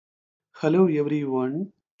Hello everyone.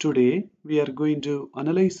 Today we are going to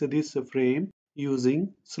analyze this frame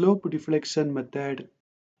using slope deflection method.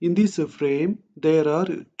 In this frame there are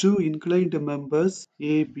two inclined members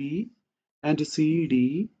AB and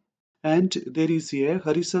CD and there is a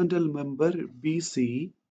horizontal member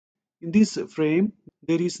BC. In this frame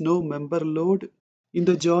there is no member load. In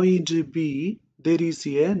the joint B there is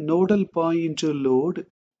a nodal point load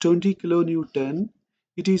 20 kN.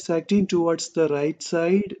 It is acting towards the right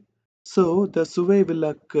side, so the sway will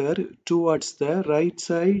occur towards the right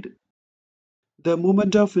side. The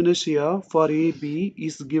moment of inertia for AB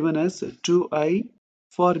is given as 2I,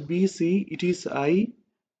 for BC it is I,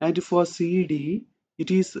 and for CD it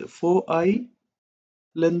is 4I.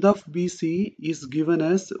 Length of BC is given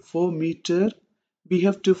as 4 meter. We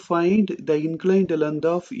have to find the inclined length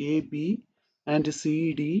of AB and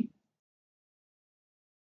CD.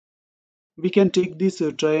 We can take this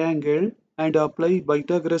triangle and apply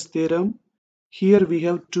Pythagoras theorem. Here we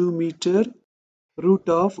have 2 meter. Root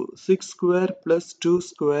of 6 square plus 2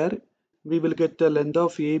 square. We will get the length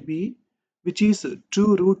of AB, which is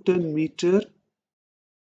 2 root 10 meter.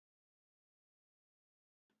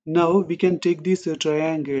 Now we can take this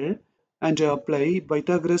triangle and apply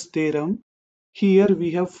Pythagoras theorem. Here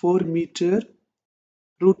we have 4 meter.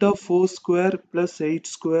 Root of 4 square plus 8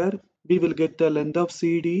 square. We will get the length of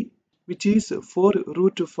CD, which is 4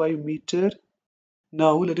 root 5 meter.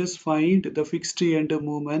 Now let us find the fixed end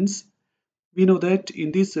moments. We know that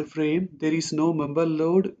in this frame there is no member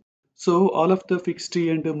load, so all of the fixed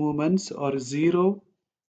end moments are 0.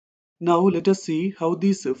 Now let us see how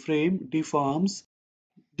this frame deforms.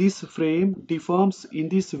 This frame deforms in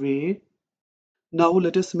this way. Now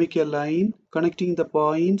let us make a line connecting the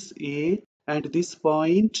points A and this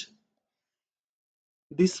point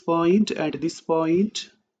and this point,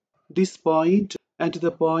 this point and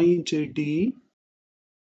the point D.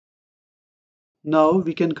 Now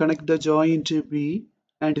we can connect the joint B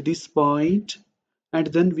and this point, and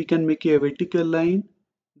then we can make a vertical line,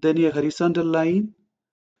 then a horizontal line,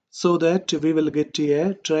 so that we will get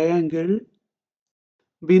a triangle.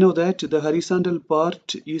 We know that the horizontal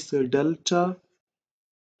part is delta.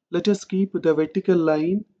 Let us keep the vertical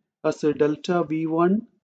line as a delta V1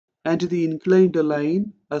 and the inclined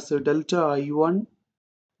line as a delta I1.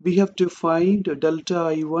 We have to find delta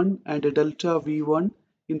I1 and delta V1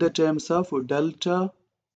 in the terms of delta.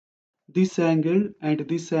 This angle and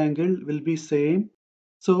this angle will be same.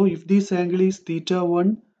 So if this angle is theta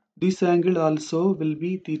 1, this angle also will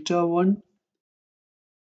be theta 1.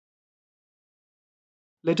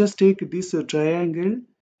 Let us take this triangle.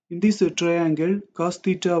 In this triangle, cos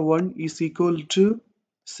theta 1 is equal to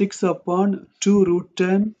 6 upon 2 root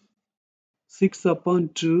 10. 6 upon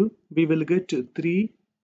 2, we will get 3.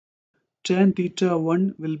 Tan theta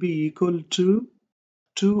 1 will be equal to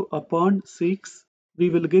 2 upon 6.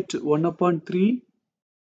 We will get 1 upon 3.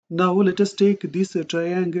 Now let us take this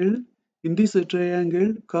triangle. In this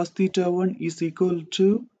triangle, cos theta 1 is equal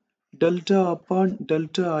to delta upon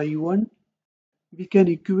delta I1. We can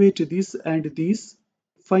equate this and this.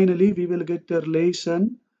 Finally, we will get the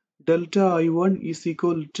relation delta I1 is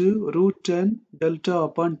equal to root 10 delta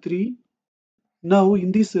upon 3. Now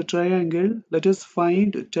in this triangle, let us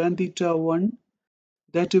find tan theta 1.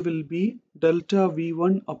 That will be delta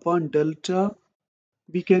V1 upon delta.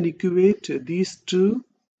 We can equate these two.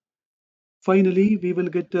 Finally, we will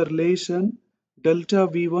get the relation delta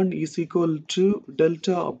V1 is equal to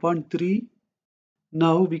delta upon 3.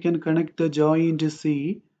 Now we can connect the joint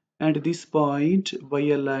C and this point by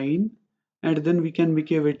a line, and then we can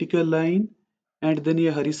make a vertical line and then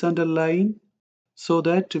a horizontal line, so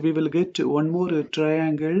that we will get one more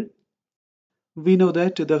triangle. We know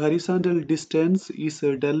that the horizontal distance is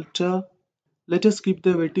delta. Let us keep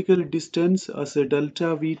the vertical distance as a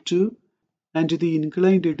delta V2 and the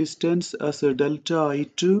inclined distance as a delta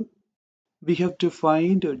I2. We have to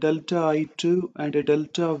find delta I2 and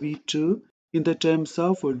delta V2 in the terms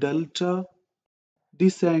of delta.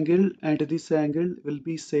 This angle and this angle will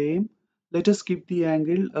be same. Let us keep the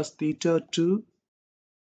angle as theta 2.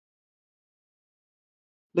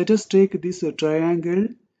 Let us take this triangle.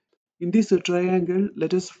 In this triangle,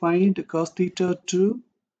 let us find cos theta 2.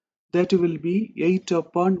 That will be 8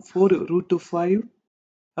 upon 4 root 5.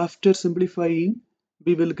 After simplifying,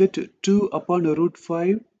 we will get 2 upon root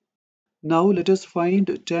 5. Now let us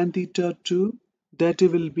find tan theta 2. That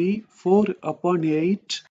will be 4 upon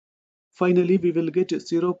 8. Finally, we will get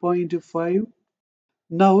 0.5.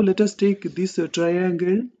 Now let us take this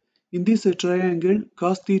triangle. In this triangle,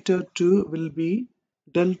 cos theta 2 will be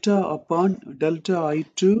delta upon delta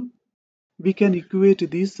I2. We can equate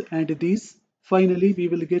this and this. Finally, we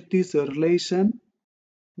will get this relation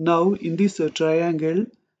Now in this triangle,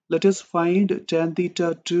 let us find tan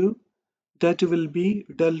theta 2. That will be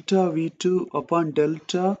delta V2 upon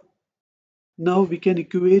delta. Now we can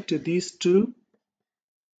equate these two.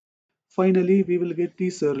 Finally, we will get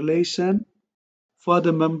this relation. For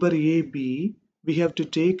the member AB, we have to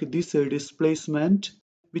take this displacement,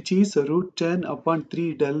 which is root 10 upon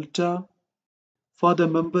 3 delta. For the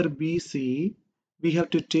member BC, we have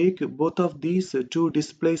to take both of these two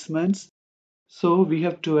displacements. So we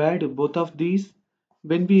have to add both of these.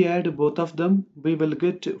 When we add both of them, we will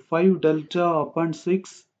get 5 delta upon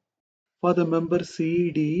 6. For the member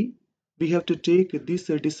CD, we have to take this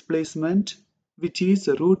displacement, which is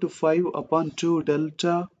root 5 upon 2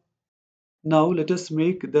 delta. Now let us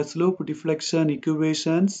make the slope deflection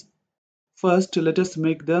equations. First, let us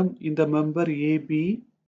make them in the member AB.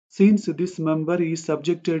 Since this member is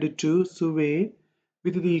subjected to sway,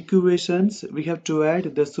 with the equations we have to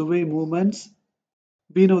add the sway moments.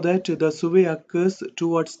 We know that the sway occurs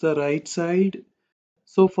towards the right side.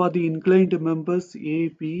 So for the inclined members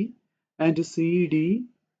AB and CD,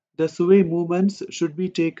 the sway moments should be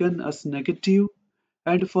taken as negative,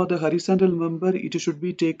 and for the horizontal member it should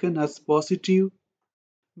be taken as positive.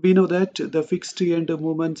 We know that the fixed end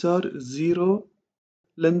moments are 0.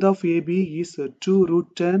 Length of AB is 2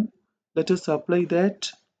 root 10. Let us apply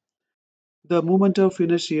that. The moment of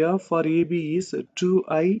inertia for AB is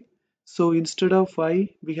 2I. So instead of I,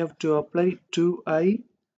 we have to apply 2I.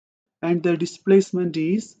 And the displacement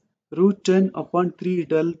is root 10 upon 3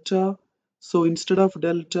 delta. So instead of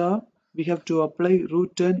delta, we have to apply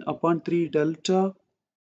root 10 upon 3 delta.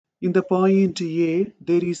 In the point A,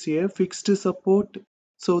 there is a fixed support.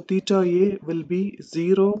 So theta A will be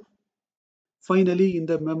 0. Finally, in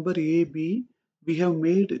the member AB, we have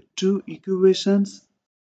made two equations.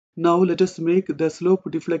 Now let us make the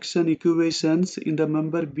slope deflection equations in the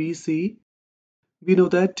member BC. We know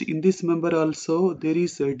that in this member also there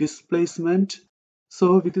is a displacement.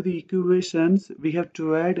 So with the equations, we have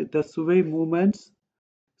to add the sway moments.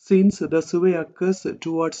 Since the sway occurs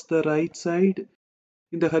towards the right side,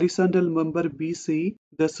 in the horizontal member BC,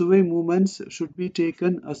 the sway moments should be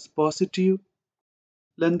taken as positive.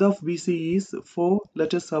 Length of BC is 4.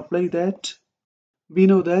 Let us apply that. We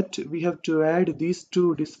know that we have to add these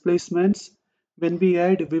two displacements. When we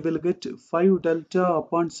add, we will get 5 delta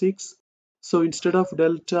upon 6. So instead of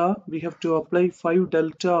delta, we have to apply 5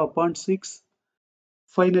 delta upon 6.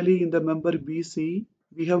 Finally, in the member BC,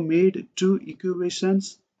 we have made two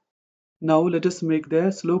equations. Now let us make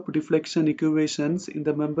the slope deflection equations in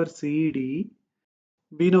the member CD.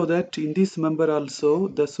 We know that in this member also,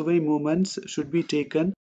 the sway moments should be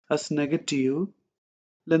taken as negative.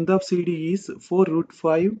 Length of CD is 4 root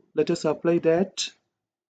 5. Let us apply that.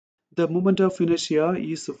 The moment of inertia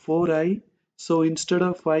is 4I. So instead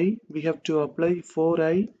of I, we have to apply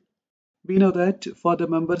 4I. We know that for the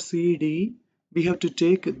member CD, we have to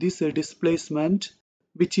take this displacement,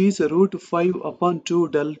 which is root 5 upon 2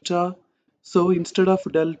 delta. So instead of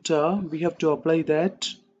delta, we have to apply that.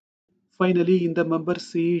 Finally, in the member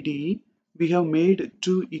CD, we have made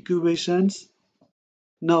two equations.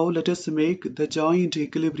 Now let us make the joint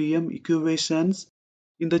equilibrium equations.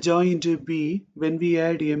 In the joint B, when we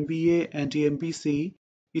add MBA and MBC,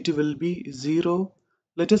 it will be 0.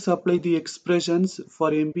 Let us apply the expressions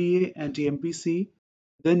for MBA and MBC.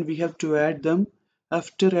 Then we have to add them.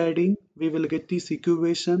 After adding, we will get this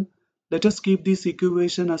equation. Let us keep this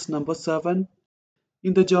equation as number 7.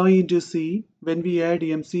 In the joint C, when we add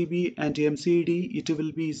MCB and MCD, it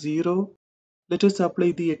will be 0. Let us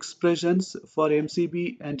apply the expressions for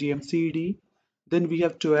MCB and MCD. Then we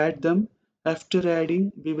have to add them. After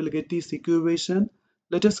adding, we will get this equation.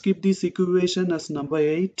 Let us keep this equation as number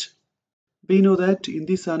 8. We know that in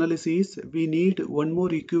this analysis, we need one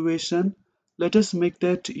more equation. Let us make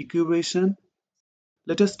that equation.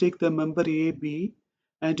 Let us take the member AB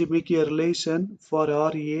and make a relation for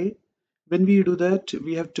RA. When we do that,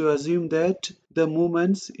 we have to assume that the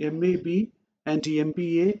moments MAB and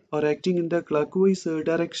MBA are acting in the clockwise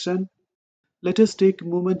direction. Let us take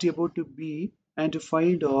moment about B and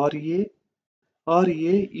find RA. RA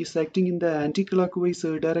is acting in the anti-clockwise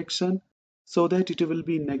direction, so that it will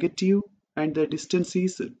be negative, and the distance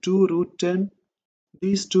is 2 root 10.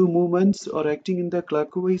 These two movements are acting in the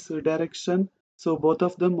clockwise direction, so both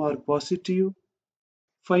of them are positive.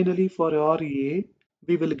 Finally, for RA,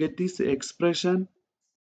 we will get this expression.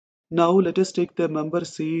 Now let us take the member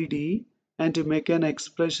CD and make an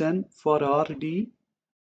expression for RD.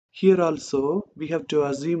 Here also, we have to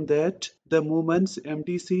assume that the moments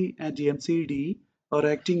MDC and MCD are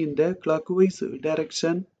acting in the clockwise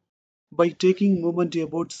direction. By taking moment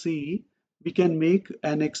about C, we can make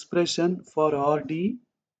an expression for RD.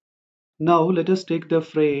 Now let us take the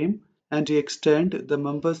frame and extend the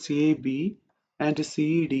members AB and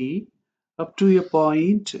CD up to a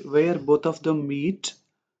point where both of them meet.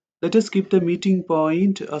 Let us keep the meeting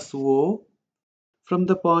point as O. From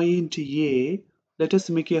the point A, let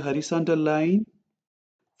us make a horizontal line.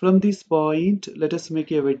 From this point, let us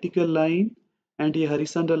make a vertical line and a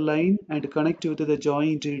horizontal line and connect with the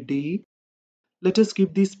joint D. Let us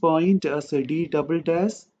keep this point as a D double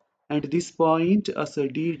dash and this point as a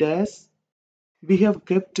D dash. We have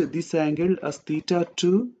kept this angle as theta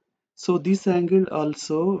 2, so this angle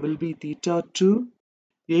also will be theta 2.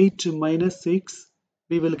 8 minus 6,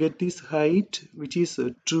 we will get this height which is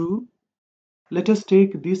 2. Let us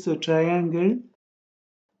take this triangle.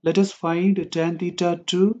 Let us find tan theta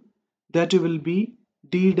 2, that will be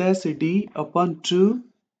d dash d upon 2.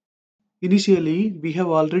 Initially, we have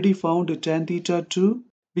already found tan theta 2,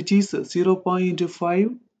 which is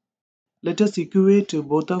 0.5. Let us equate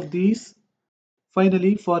both of these.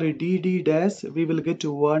 Finally, for dd dash, we will get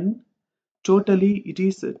 1. Totally, it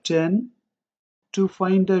is 10. To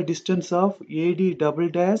find the distance of AD double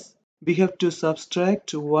dash, we have to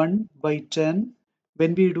subtract 1 by 10.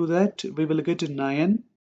 When we do that, we will get 9.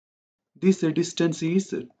 This distance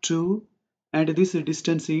is 2 and this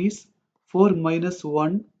distance is 4 minus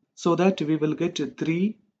 1, so that we will get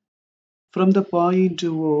 3. From the point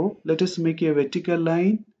O, let us make a vertical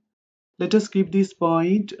line. Let us keep this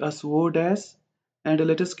point as O dash and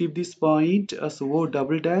let us keep this point as O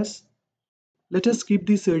double dash. Let us keep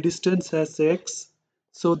this distance as x.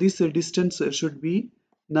 So this distance should be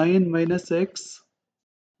 9 minus x.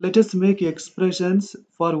 Let us make expressions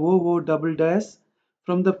for OO double dash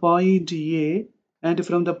from the point A and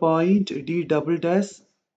from the point D double dash.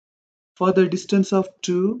 For the distance of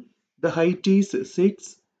 2, the height is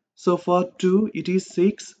 6. So for 2, it is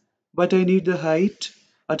 6. But I need the height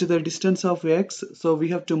at the distance of x. So we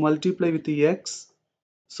have to multiply with the x.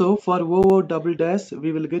 So for OO double dash,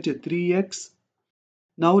 we will get 3x.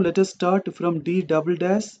 Now let us start from D double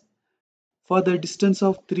dash. For the distance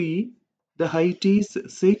of 3, the height is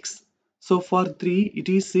 6. So for 3, it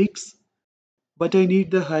is 6. But I need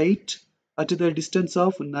the height at the distance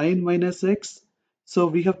of 9 minus x. So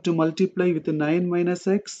we have to multiply with 9 minus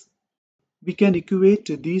x. We can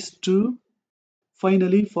equate these two.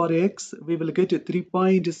 Finally, for x, we will get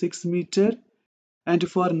 3.6 meter. And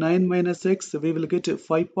for 9 minus x, we will get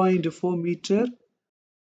 5.4 meter.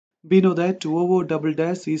 We know that OO double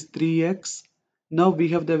dash is 3x. Now we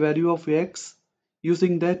have the value of x.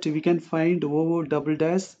 Using that, we can find OO double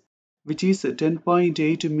dash, which is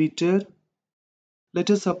 10.8 meter.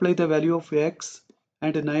 Let us apply the value of x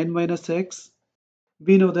and 9 minus x.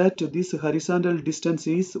 We know that this horizontal distance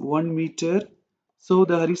is 1 meter. So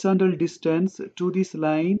the horizontal distance to this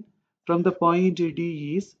line from the point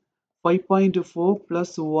D is 5.4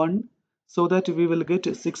 plus 1. So that we will get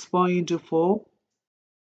 6.4.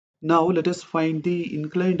 Now let us find the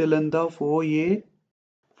inclined length of OA.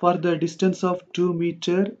 For the distance of 2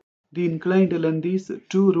 meter, the inclined length is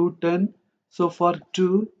 2 root 10. So for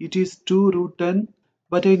 2, it is 2 root 10.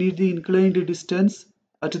 But I need the inclined distance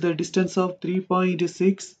at the distance of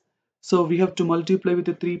 3.6. So we have to multiply with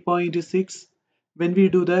the 3.6. When we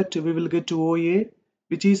do that, we will get to OA,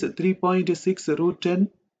 which is 3.6 root 10.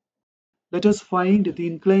 Let us find the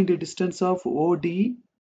inclined distance of OD.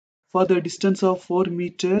 For the distance of 4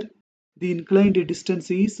 meter, the inclined distance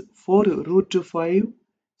is 4 root 5.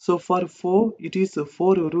 So for 4, it is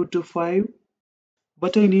 4 root 5.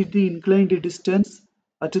 But I need the inclined distance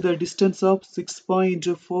at the distance of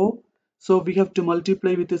 6.4. So we have to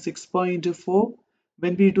multiply with the 6.4.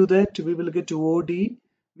 When we do that, we will get OD,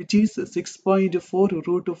 which is 6.4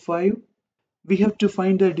 root 5. We have to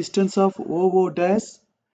find the distance of OO dash.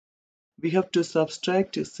 We have to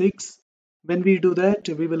subtract 6. When we do that,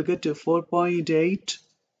 we will get 4.8.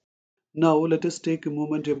 Now let us take a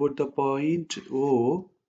moment about the point O.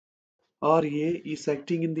 RA is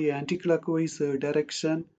acting in the anticlockwise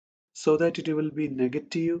direction, so that it will be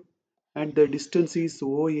negative, and the distance is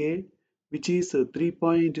OA, which is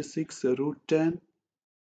 3.6 root 10.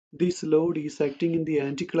 This load is acting in the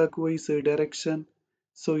anticlockwise direction,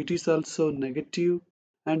 so it is also negative,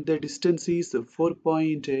 and the distance is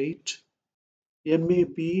 4.8.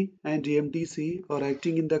 MAP and MDC are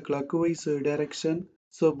acting in the clockwise direction,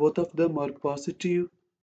 so both of them are positive.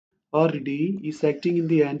 RD is acting in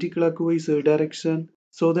the anticlockwise direction,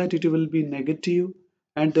 so that it will be negative,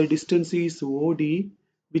 and the distance is OD,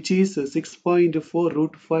 which is 6.4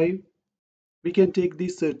 root 5. We can take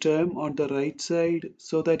this term on the right side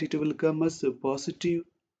so that it will come as positive.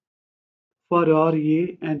 For RA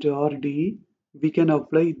and RD, we can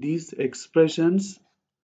apply these expressions.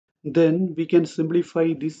 Then we can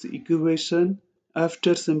simplify this equation.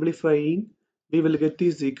 After simplifying, we will get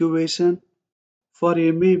this equation. For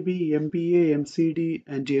MAB, MBA, MCD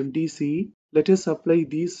and MDC, let us apply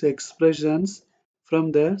these expressions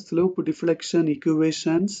from the slope deflection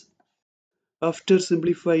equations. After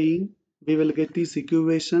simplifying, we will get this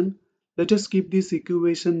equation. Let us keep this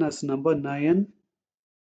equation as number 9.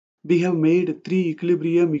 We have made three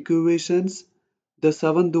equilibrium equations, the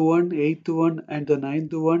seventh one, eighth one and the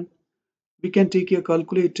ninth one. We can take a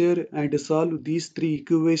calculator and solve these three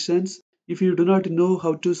equations. If you do not know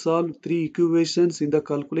how to solve three equations in the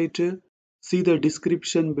calculator, see the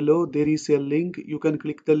description below. There is a link. You can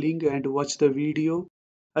click the link and watch the video.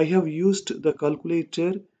 I have used the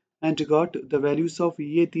calculator and got the values of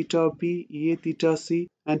EA theta B, EA theta C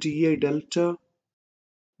and EA delta.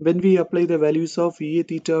 When we apply the values of EA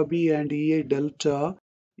theta B and EA delta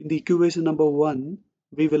in the equation number 1,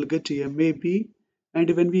 we will get MAB, and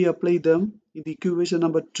when we apply them in the equation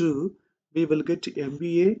number 2, we will get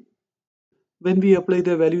MBA. When we apply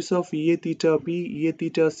the values of EA theta B, EA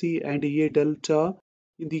theta C and EA delta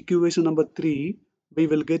in the equation number 3, we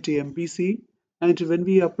will get MBC, and when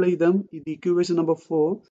we apply them in the equation number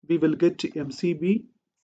 4, we will get MCB.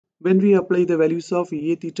 When we apply the values of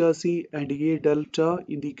EA theta C and EA delta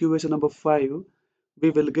in the equation number 5, we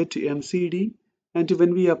will get MCD, and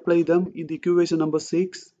when we apply them in the equation number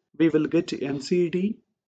 6, we will get MCD.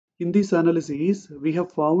 In this analysis, we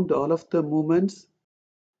have found all of the moments.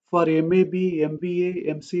 For MAB, MBA,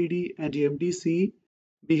 MCD and MDC,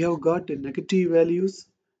 we have got negative values.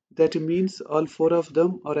 That means all four of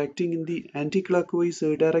them are acting in the anticlockwise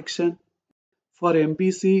direction. For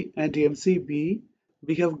MPC and MCB,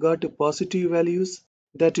 we have got positive values.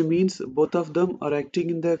 That means both of them are acting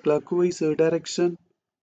in the clockwise direction.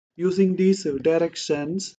 Using these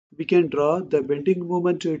directions, we can draw the bending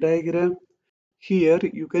moment diagram. Here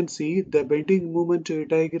you can see the bending moment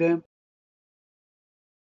diagram.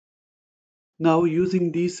 Now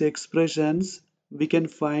using these expressions, we can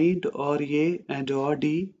find RA and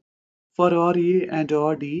RD. For RA and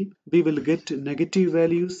RD, we will get negative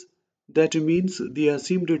values. That means the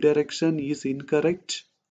assumed direction is incorrect.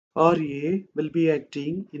 RA will be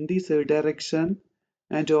acting in this direction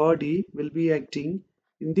and RD will be acting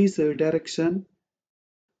in this direction.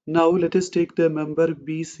 Now let us take the member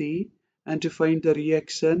BC and to find the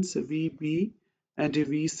reactions VB and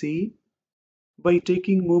VC. By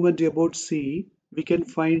taking moment about C, we can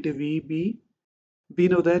find VB. We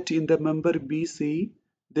know that in the member BC,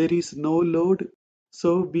 there is no load,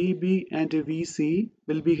 so VB and VC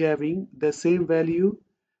will be having the same value,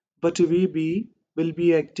 but VB will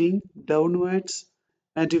be acting downwards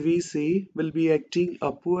and VC will be acting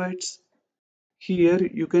upwards. Here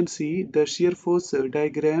you can see the shear force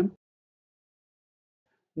diagram.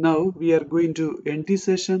 Now we are going to end this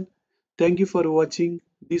session. Thank you for watching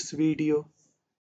this video.